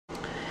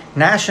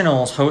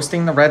Nationals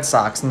hosting the Red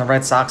Sox, and the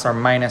Red Sox are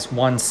minus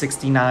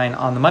 169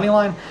 on the money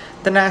line.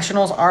 The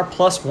Nationals are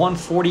plus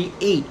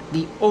 148.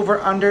 The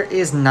over-under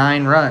is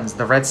 9 runs.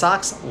 The Red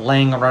Sox,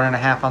 laying a run and a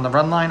half on the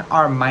run line,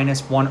 are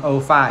minus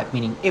 105,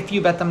 meaning if you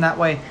bet them that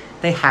way,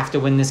 they have to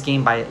win this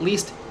game by at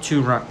least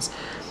 2 runs.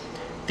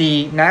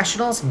 The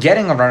Nationals,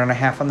 getting a run and a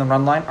half on the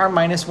run line, are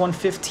minus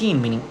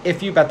 115, meaning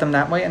if you bet them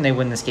that way and they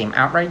win this game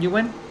outright, you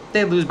win.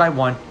 They lose by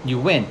 1, you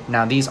win.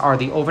 Now, these are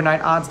the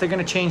overnight odds. They're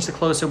going to change the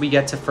closer we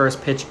get to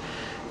first pitch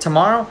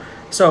tomorrow.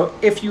 So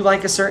if you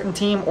like a certain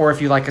team or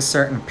if you like a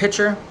certain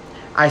pitcher,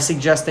 I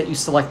suggest that you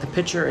select the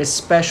pitcher,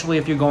 especially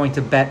if you're going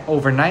to bet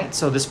overnight.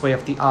 So this way,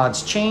 if the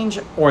odds change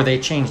or they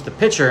change the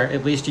pitcher,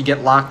 at least you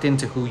get locked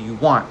into who you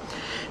want.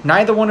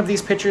 Neither one of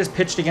these pitchers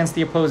pitched against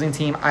the opposing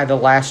team either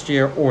last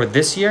year or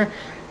this year.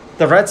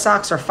 The Red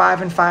Sox are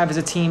 5-5 as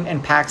a team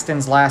in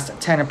Paxton's last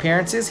 10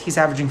 appearances. He's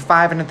averaging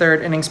 5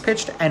 1/3 innings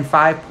pitched and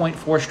 5.4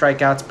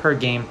 strikeouts per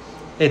game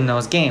in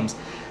those games.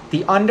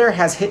 The under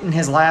has hit in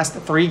his last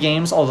 3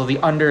 games, although the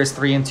under is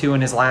 3-2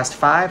 in his last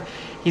 5.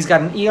 He's got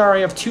an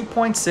ERA of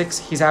 2.6.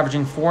 He's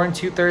averaging 4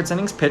 2/3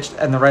 innings pitched,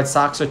 and the Red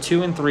Sox are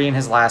 2-3 in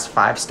his last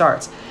 5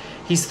 starts.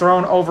 He's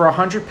thrown over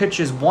 100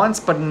 pitches once,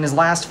 but in his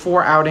last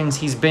 4 outings,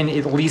 he's been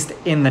at least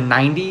in the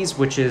 90s,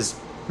 which is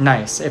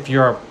nice if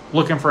you're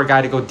looking for a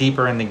guy to go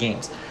deeper in the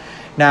games.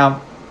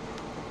 Now,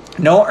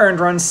 no earned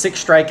runs,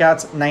 6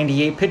 strikeouts,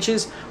 98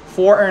 pitches.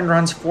 4 earned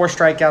runs, 4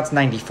 strikeouts,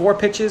 94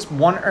 pitches.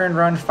 1 earned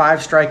run, 5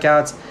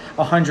 strikeouts,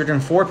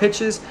 104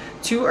 pitches.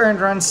 2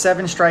 earned runs,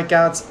 7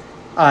 strikeouts,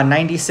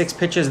 96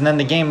 pitches. And then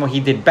the game where he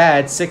did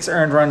bad, 6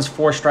 earned runs,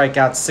 4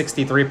 strikeouts,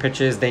 63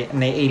 pitches. They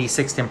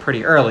 86'd him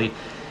pretty early.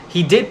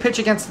 He did pitch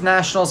against the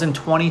Nationals in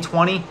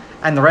 2020,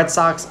 and the Red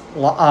Sox,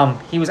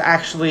 he was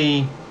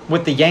actually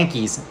with the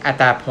Yankees at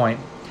that point.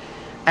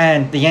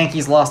 And the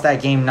Yankees lost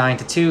that game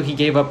 9-2. He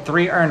gave up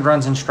 3 earned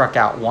runs and struck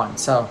out 1.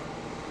 So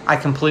I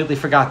completely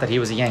forgot that he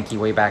was a Yankee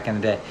way back in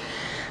the day.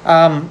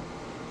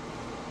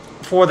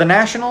 For the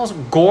Nationals,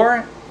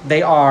 Gore,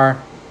 they are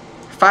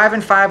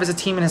 5-5 as a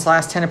team in his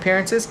last 10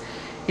 appearances.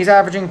 He's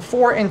averaging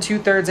 4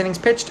 2/3 innings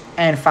pitched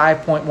and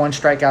 5.1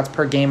 strikeouts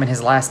per game in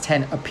his last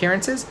 10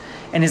 appearances.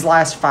 In his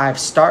last 5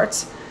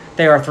 starts,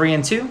 they are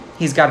 3-2.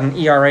 He's got an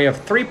ERA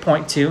of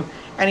 3.2,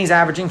 and he's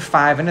averaging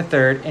 5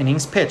 1/3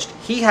 innings pitched.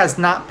 He has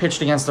not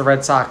pitched against the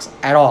Red Sox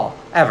at all,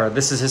 ever.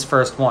 This is his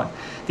first one.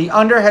 The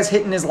under has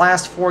hit in his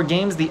last 4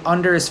 games. The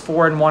under is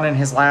 4-1 in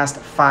his last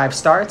 5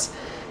 starts,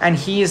 and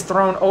he has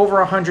thrown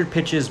over 100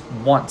 pitches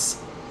once.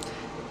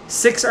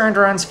 6 earned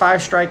runs,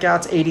 5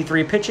 strikeouts,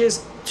 83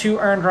 pitches. 2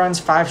 earned runs,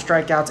 5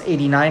 strikeouts,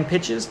 89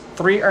 pitches.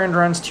 3 earned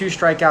runs, 2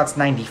 strikeouts,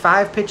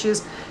 95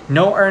 pitches.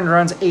 No earned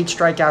runs, 8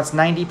 strikeouts,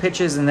 90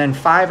 pitches. And then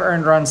 5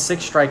 earned runs,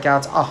 6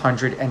 strikeouts,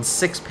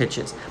 106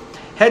 pitches.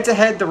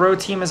 Head-to-head, the road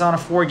team is on a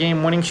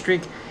 4-game winning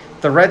streak.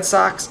 The Red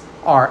Sox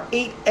are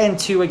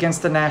 8-2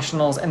 against the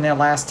Nationals in their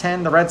last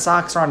 10. The Red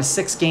Sox are on a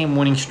 6-game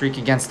winning streak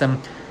against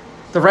them.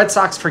 The Red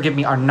Sox, forgive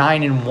me, are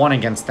 9-1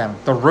 against them.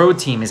 The road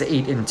team is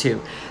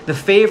 8-2. The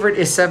favorite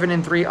is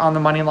 7-3 on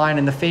the money line,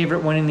 and the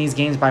favorite winning these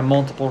games by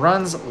multiple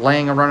runs,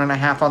 laying a run and a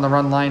half on the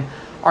run line,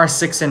 are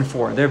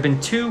 6-4. There have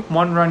been 2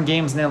 one-run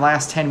games in their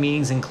last 10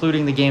 meetings,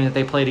 including the game that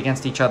they played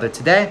against each other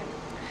today.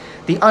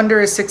 The under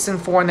is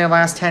 6-4 in their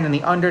last 10, and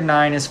the under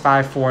 9 is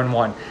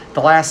 5-4-1.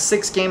 The last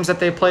 6 games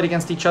that they played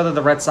against each other,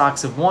 the Red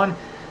Sox have won.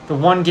 The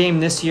one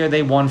game this year,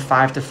 they won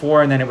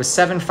 5-4, and then it was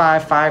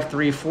 7-5,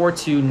 5-3,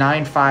 4-2,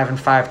 9-5, and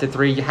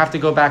 5-3. You have to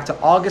go back to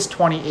August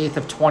 28th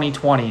of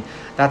 2020.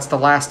 That's the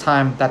last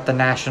time that the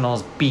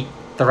Nationals beat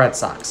the Red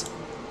Sox.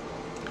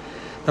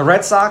 The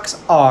Red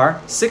Sox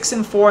are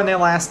 6-4 in their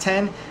last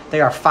 10.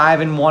 They are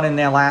 5-1 in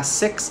their last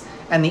 6.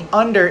 And the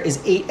under is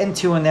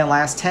 8-2 in their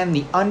last 10.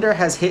 The under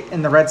has hit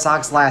in the Red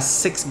Sox last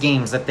 6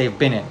 games that they've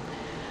been in.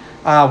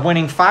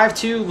 Winning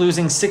 5-2,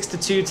 losing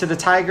 6-2 to the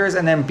Tigers,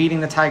 and then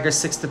beating the Tigers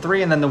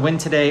 6-3, and then the win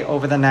today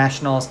over the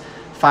Nationals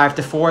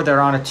 5-4.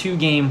 They're on a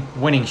 2-game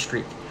winning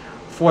streak.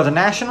 For the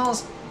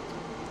Nationals,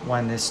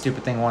 when this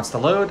stupid thing wants to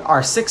load,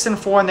 are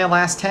 6-4 in their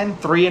last 10,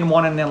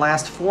 3-1 in their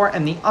last 4,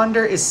 and the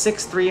under is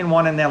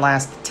 6-3-1 in their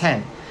last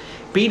 10.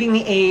 Beating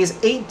the A's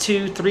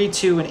 8-2,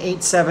 3-2, and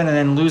 8-7, and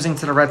then losing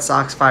to the Red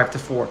Sox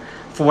 5-4.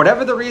 For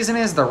whatever the reason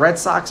is, the Red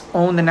Sox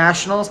own the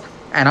Nationals,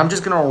 and I'm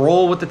just going to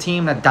roll with the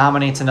team that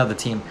dominates another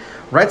team.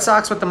 Red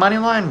Sox with the money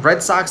line,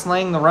 Red Sox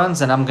laying the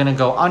runs, and I'm going to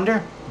go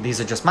under. These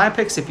are just my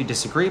picks. If you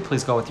disagree,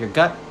 please go with your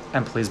gut,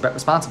 and please bet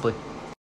responsibly.